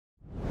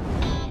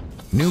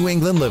New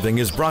England Living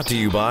is brought to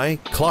you by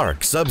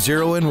Clark,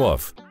 Sub-Zero and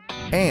Wolf,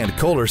 and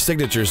Kohler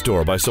Signature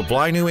Store by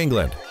Supply New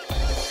England.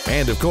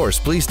 And of course,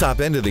 please stop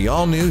into the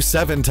all-new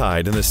Seven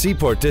Tide in the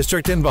Seaport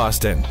District in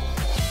Boston.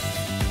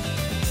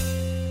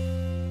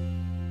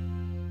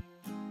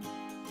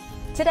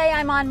 Today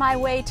I'm on my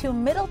way to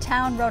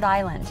Middletown, Rhode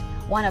Island,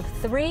 one of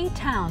 3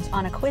 towns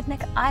on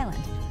Aquidneck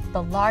Island,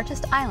 the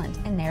largest island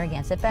in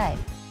Narragansett Bay.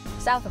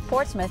 South of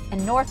Portsmouth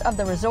and north of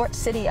the resort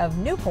city of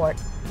Newport,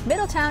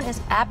 Middletown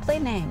is aptly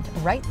named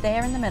right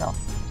there in the middle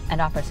and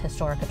offers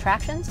historic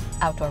attractions,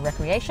 outdoor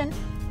recreation,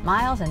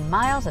 miles and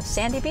miles of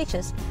sandy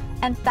beaches,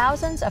 and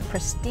thousands of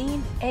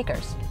pristine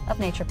acres of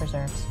nature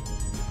preserves.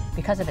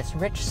 Because of its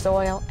rich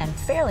soil and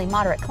fairly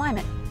moderate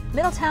climate,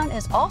 Middletown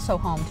is also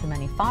home to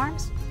many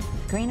farms,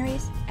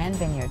 greeneries, and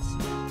vineyards.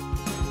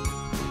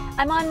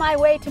 I'm on my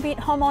way to meet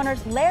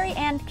homeowners Larry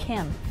and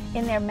Kim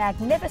in their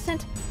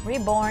magnificent,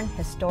 reborn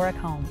historic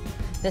home.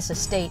 This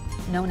estate,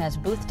 known as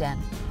Boothden,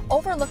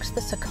 overlooks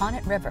the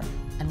Sakonnet River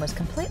and was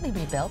completely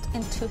rebuilt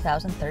in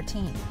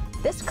 2013.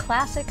 This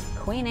classic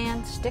Queen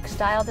Anne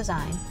stick-style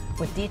design,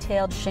 with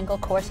detailed shingle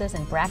courses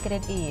and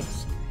bracketed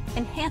eaves,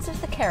 enhances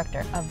the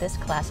character of this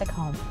classic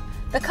home.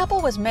 The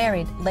couple was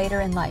married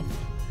later in life.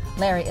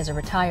 Larry is a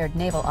retired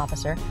naval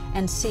officer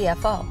and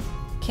CFO.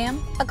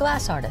 Kim, a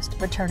glass artist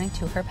returning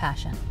to her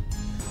passion.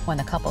 When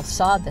the couple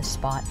saw this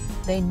spot,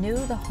 they knew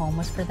the home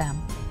was for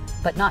them.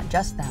 But not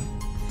just them.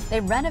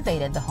 They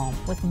renovated the home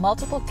with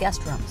multiple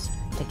guest rooms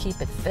to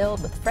keep it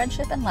filled with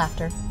friendship and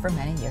laughter for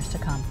many years to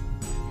come.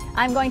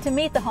 I'm going to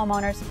meet the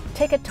homeowners,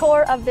 take a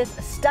tour of this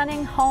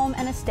stunning home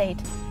and estate,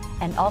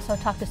 and also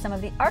talk to some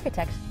of the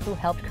architects who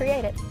helped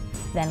create it.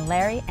 Then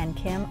Larry and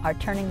Kim are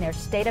turning their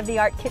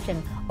state-of-the-art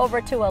kitchen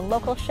over to a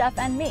local chef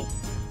and me.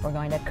 We're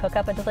going to cook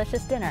up a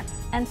delicious dinner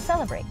and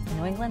celebrate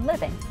New England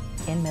living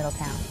in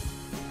Middletown.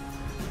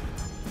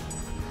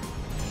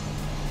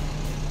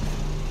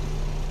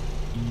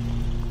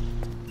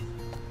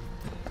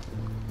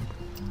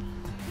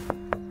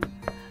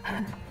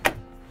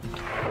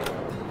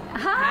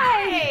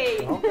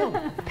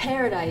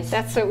 Paradise.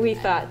 That's what we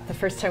thought the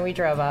first time we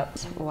drove up.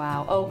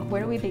 Wow. Oh,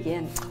 where do we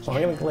begin?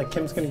 Well,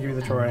 Kim's going to give you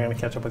the tour. I'm going to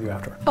catch up with you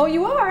after. Oh,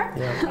 you are?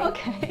 Yeah.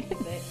 Okay.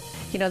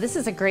 You know, this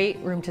is a great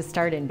room to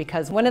start in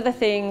because one of the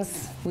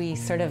things we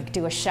sort of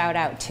do a shout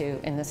out to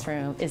in this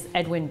room is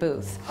Edwin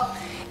Booth,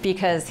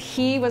 because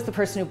he was the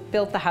person who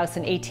built the house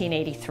in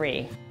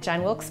 1883.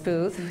 John Wilkes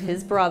Booth,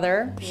 his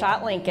brother,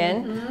 shot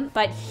Lincoln,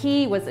 but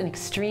he was an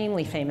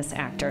extremely famous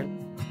actor.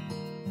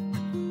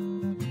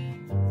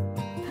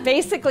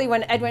 Basically,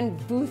 when Edwin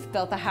Booth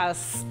built the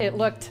house, it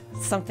looked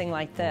something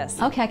like this.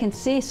 Okay, I can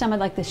see some of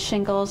like the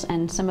shingles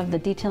and some of the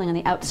detailing on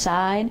the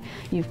outside.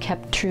 You've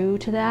kept true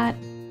to that.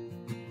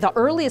 The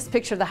earliest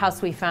picture of the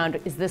house we found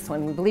is this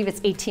one. We believe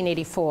it's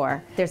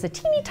 1884. There's a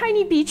teeny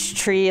tiny beech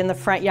tree in the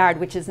front yard,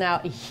 which is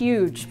now a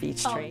huge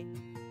beech tree.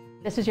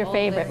 This is your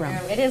favorite room.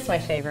 It is my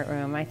favorite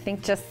room. I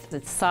think just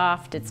it's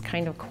soft, it's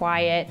kind of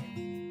quiet.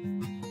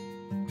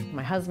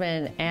 My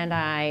husband and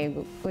I,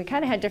 we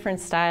kind of had different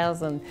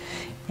styles, and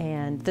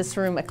this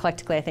room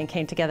eclectically I think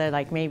came together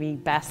like maybe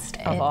best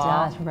of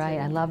all. It does, right.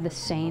 I love the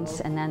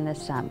saints and then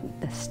this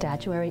the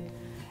statuary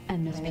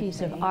and this piece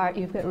of art.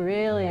 You've got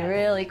really,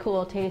 really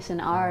cool taste in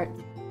art.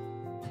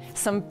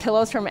 Some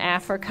pillows from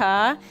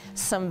Africa,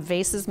 some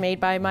vases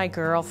made by my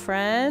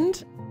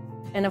girlfriend.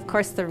 And of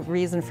course the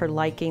reason for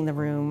liking the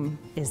room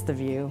is the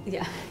view.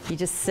 Yeah. You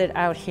just sit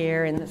out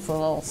here in this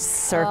little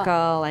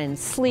circle and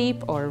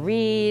sleep or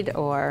read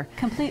or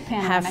complete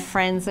panoramic. Have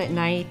friends at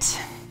night.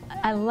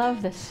 I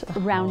love this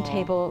round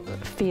table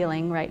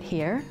feeling right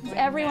here.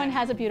 Everyone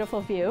has a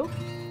beautiful view.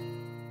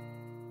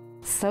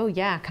 So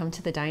yeah, come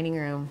to the dining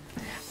room.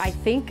 I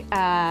think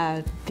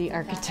the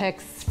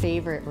architect's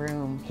favorite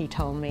room, he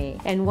told me.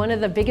 And one of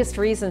the biggest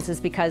reasons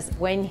is because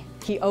when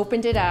he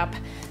opened it up,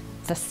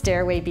 the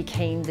stairway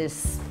became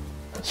this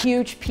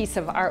huge pice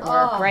of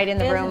artwork right in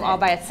the room all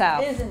by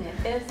itself. Isn't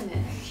it? Isn't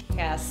it?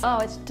 Yes. Oh,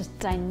 it's just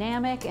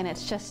dynamic and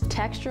it's just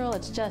textural.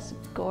 It's just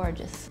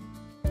gorgeous.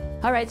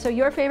 All right, so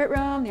your favorite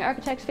room, the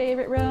architect's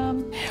favorite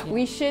room.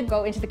 We should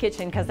go into the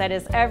kitchen because that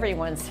is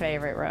everyone's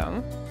favorite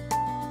room.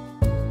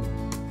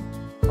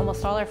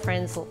 Almost all our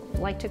friends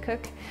like to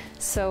cook,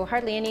 so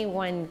hardly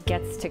anyone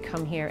gets to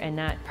come here and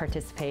not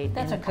participate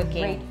in the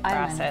cooking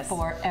process. That's a great island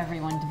for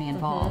everyone to be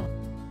involved.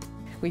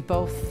 We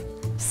both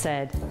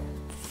said,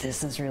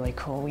 this is really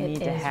cool, we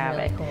need to have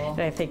it. Cool.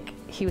 And I think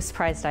he was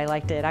surprised I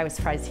liked it, I was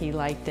surprised he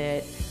liked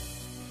it.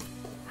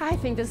 I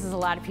think this is a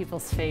lot of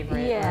people's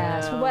favorite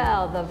Yes, room.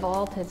 Well, the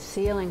vaulted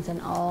ceilings and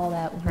all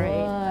that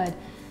wood.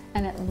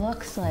 And it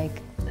looks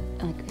like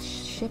a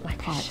ship.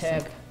 Like a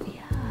ship.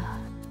 Yeah.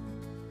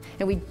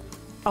 And we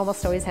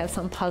almost always have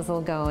some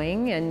puzzle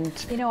going. And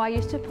you know, I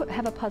used to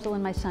have a puzzle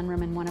in my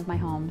sunroom in one of my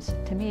homes.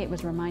 To me, it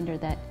was a reminder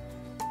that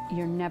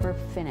you're never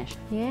finished.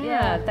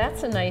 Yeah,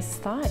 that's a nice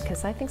thought,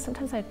 because I think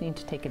sometimes I need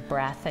to take a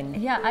breath and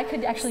yeah, I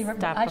could actually,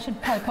 I should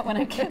probably put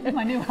one in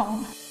my new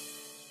home.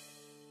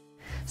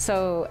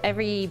 So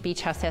every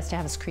beach house has to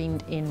have a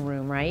screened-in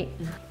room, right?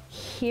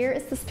 Here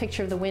is this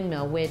picture of the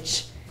windmill,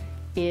 which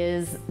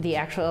is the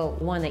actual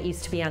one that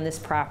used to be on this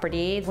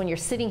property. When you're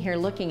sitting here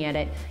looking at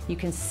it, you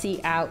can see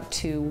out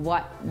to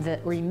what the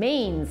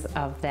remains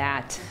of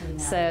that.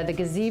 So the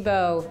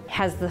gazebo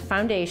has the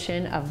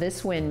foundation of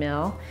this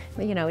windmill.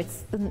 You know,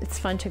 it's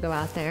fun to go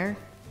out there,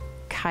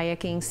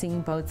 kayaking,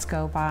 seeing boats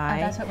go by.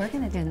 Oh, that's what we're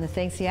gonna do. And the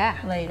things, yeah,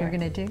 later. we're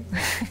gonna do.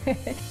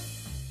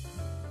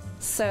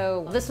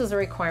 So this was a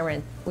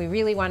requirement. We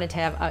really wanted to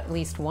have at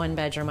least one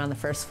bedroom on the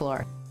first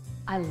floor.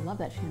 I love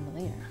that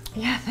chandelier.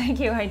 Yeah, thank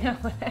you, I know.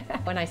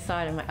 When I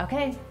saw it, I'm like,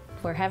 okay,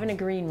 we're having a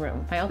green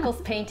room. My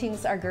uncle's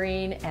paintings are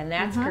green, and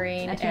that's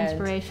green. That's and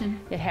inspiration.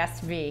 It has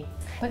to be.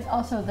 But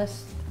also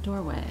this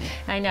doorway.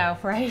 I know,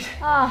 right?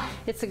 Oh.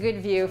 It's a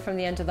good view from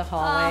the end of the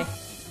hallway.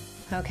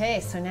 Okay,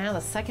 so now the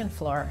second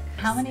floor.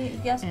 How many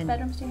guest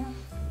bedrooms do you have?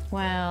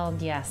 Well,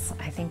 yes,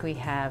 I think we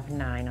have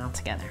 9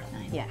 altogether.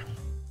 9. Yeah.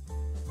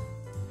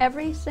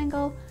 Every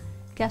single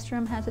guest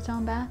room has its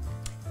own bath?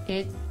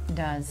 It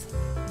does.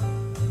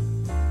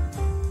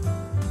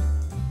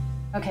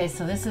 Okay,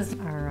 so this is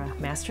our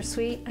master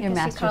suite. Your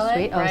master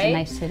suite. Oh, right? it's a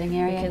nice sitting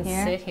area here. You can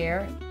here. sit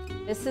here.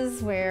 This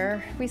is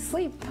where we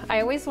sleep.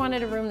 I always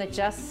wanted a room that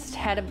just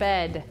had a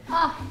bed.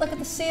 Ah, look at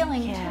the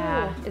ceiling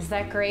Yeah, too. is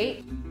that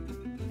great?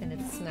 And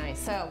it's nice.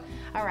 So,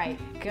 all right,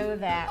 go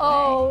that way.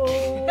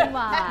 Oh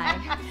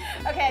my.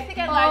 Okay, I think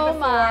I lied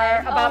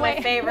before about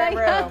my favorite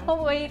room.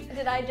 Oh wait,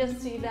 did I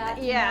just see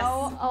that? Yes.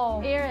 No.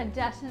 Oh,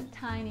 iridescent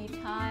tiny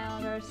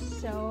tile. They're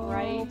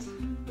so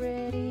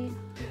pretty.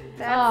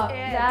 That's it.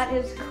 That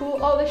is cool.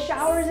 Oh, the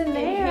shower's in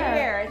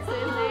there. It's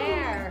in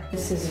there.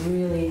 This is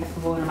really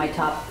one of my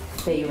top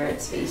favorite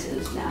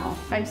spaces now.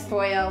 I'm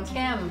spoiled.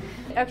 Kim.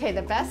 Okay,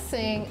 the best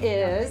thing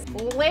is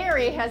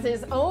Larry has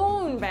his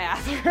own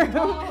bathroom.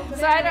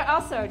 So I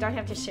also don't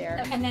have to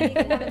share. And then you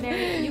can have it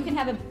very, you can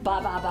have it ba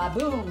ba ba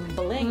boom,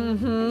 bling.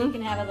 And you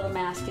can have a little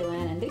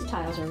masculine, and these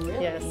tiles are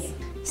really neat.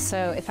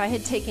 So if I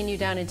had taken you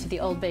down into the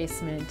old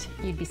basement,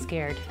 you'd be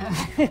scared.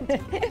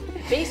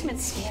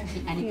 Basement's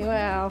scary anyway.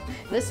 Well,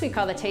 this we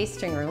call the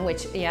tasting room,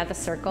 which, yeah, the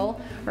circle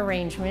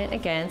arrangement,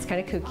 again, it's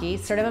kind of kooky,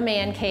 sort of a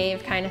man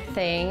cave kind of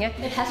thing. It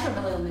has sort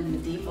of a little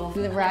medieval.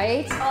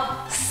 Right?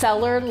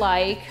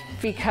 Cellar-like,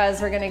 because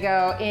we're gonna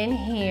go in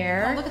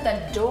here. Oh, look at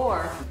that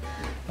door.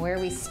 Where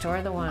we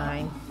store the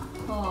wine.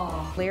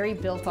 Oh. Larry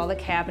built all the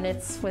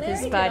cabinets with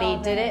his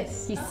buddy, did it?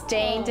 He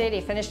stained it,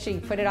 he finished it, he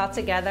put it all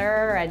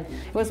together, and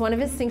it was one of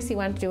his things he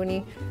wanted to do when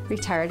he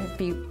retired,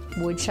 be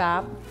wood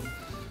shop,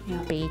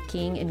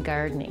 baking, and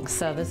gardening.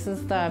 So this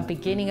is the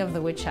beginning of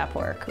the wood shop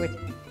work.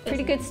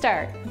 Pretty good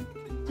start.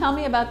 Tell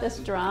me about this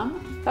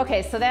drum.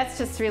 Okay, so that's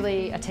just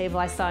really a table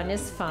I saw and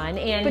is fun.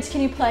 And but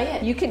can you play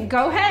it? You can,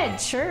 go ahead,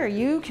 sure,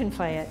 you can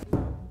play it.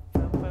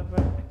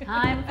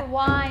 Time for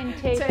wine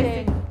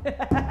tasting.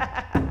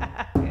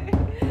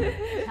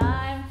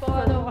 Time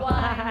for the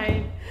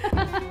wine.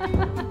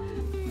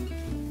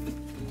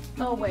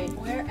 Oh wait,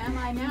 where am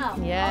I now?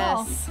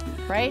 Yes,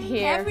 right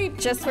here,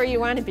 just where you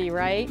want to be,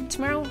 right?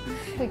 Tomorrow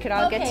we could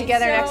all get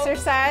together and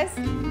exercise.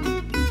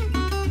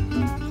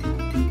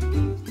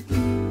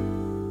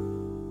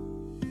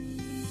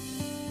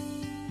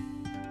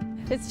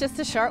 It's just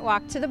a short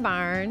walk to the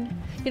barn.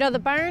 You know, the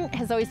barn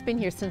has always been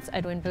here since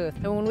Edwin Booth.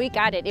 And when we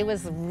got it, it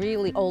was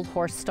really old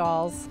horse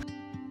stalls.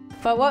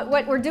 But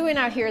what we're doing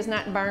out here is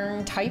not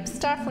barn type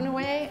stuff in a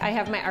way. I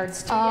have my art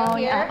studio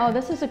here. Yeah. Oh,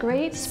 this is a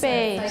great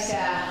space. So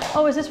like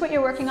oh, is this what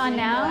you're working on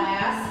now?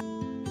 Glass.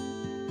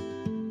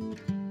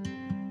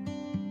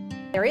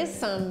 There is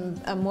some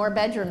more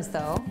bedrooms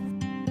though.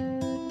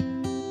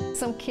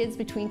 Some kids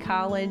between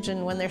college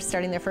and when they're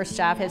starting their first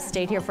job have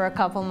stayed here for a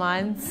couple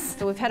months.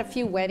 So we've had a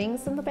few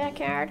weddings in the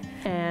backyard,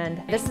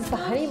 and this is the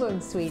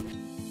honeymoon suite.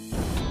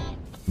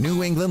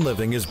 New England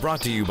Living is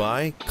brought to you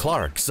by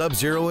Clark,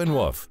 Sub-Zero and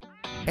Wolf,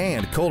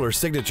 and Kohler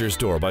Signature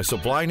Store by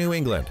Supply New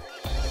England.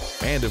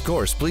 And of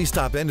course, please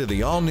stop into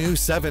the all-new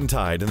 7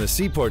 Tide in the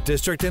Seaport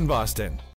District in Boston.